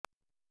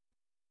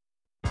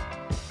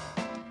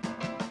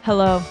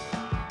Hello,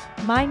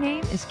 my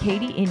name is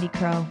Katie Indy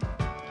Crow.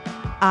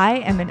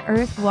 I am an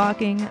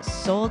earth-walking,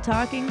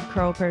 soul-talking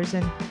crow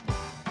person.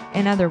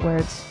 In other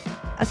words,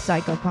 a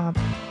psychopomp.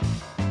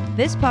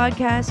 This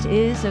podcast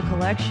is a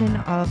collection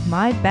of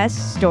my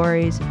best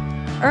stories,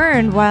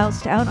 earned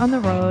whilst out on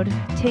the road,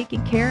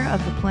 taking care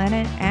of the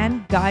planet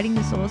and guiding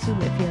the souls who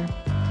live here.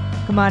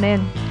 Come on in,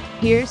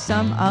 here's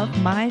some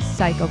of my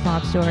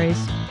psychopomp stories.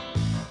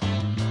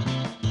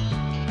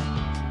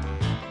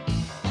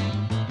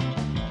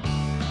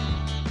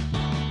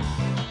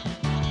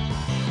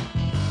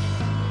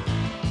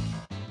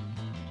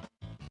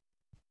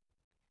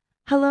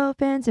 Hello,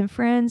 fans and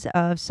friends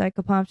of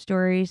Psychopomp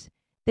Stories.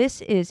 This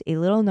is a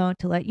little note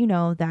to let you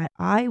know that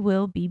I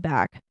will be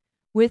back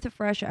with a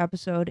fresh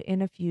episode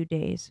in a few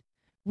days.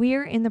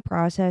 We're in the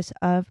process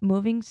of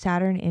moving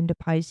Saturn into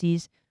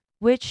Pisces,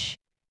 which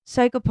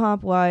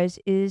Psychopomp wise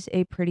is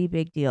a pretty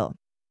big deal.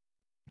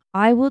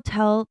 I will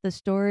tell the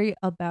story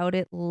about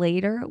it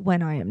later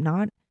when I am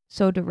not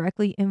so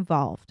directly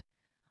involved.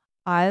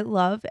 I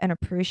love and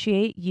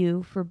appreciate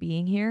you for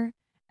being here,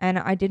 and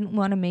I didn't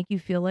want to make you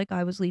feel like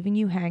I was leaving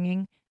you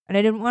hanging, and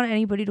I didn't want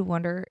anybody to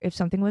wonder if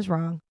something was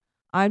wrong.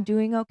 I'm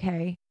doing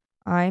okay.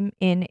 I'm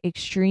in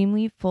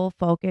extremely full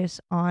focus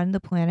on the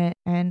planet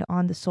and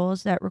on the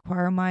souls that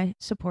require my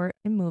support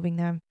in moving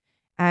them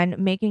and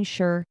making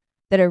sure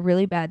that a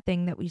really bad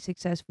thing that we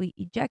successfully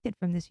ejected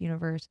from this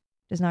universe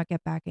does not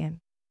get back in.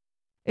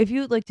 If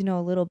you would like to know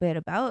a little bit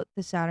about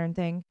the Saturn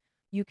thing,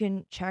 you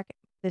can check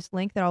this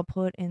link that I'll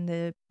put in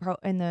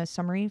the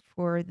summary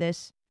for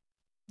this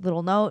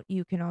little note.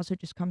 You can also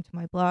just come to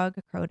my blog,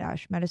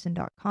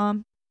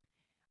 crow-medicine.com.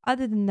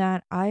 Other than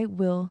that, I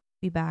will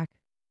be back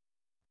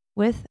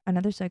with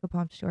another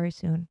Psychopomp story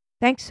soon.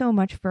 Thanks so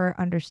much for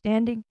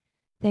understanding.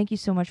 Thank you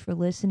so much for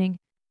listening.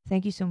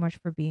 Thank you so much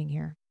for being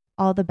here.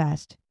 All the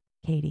best,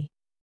 Katie.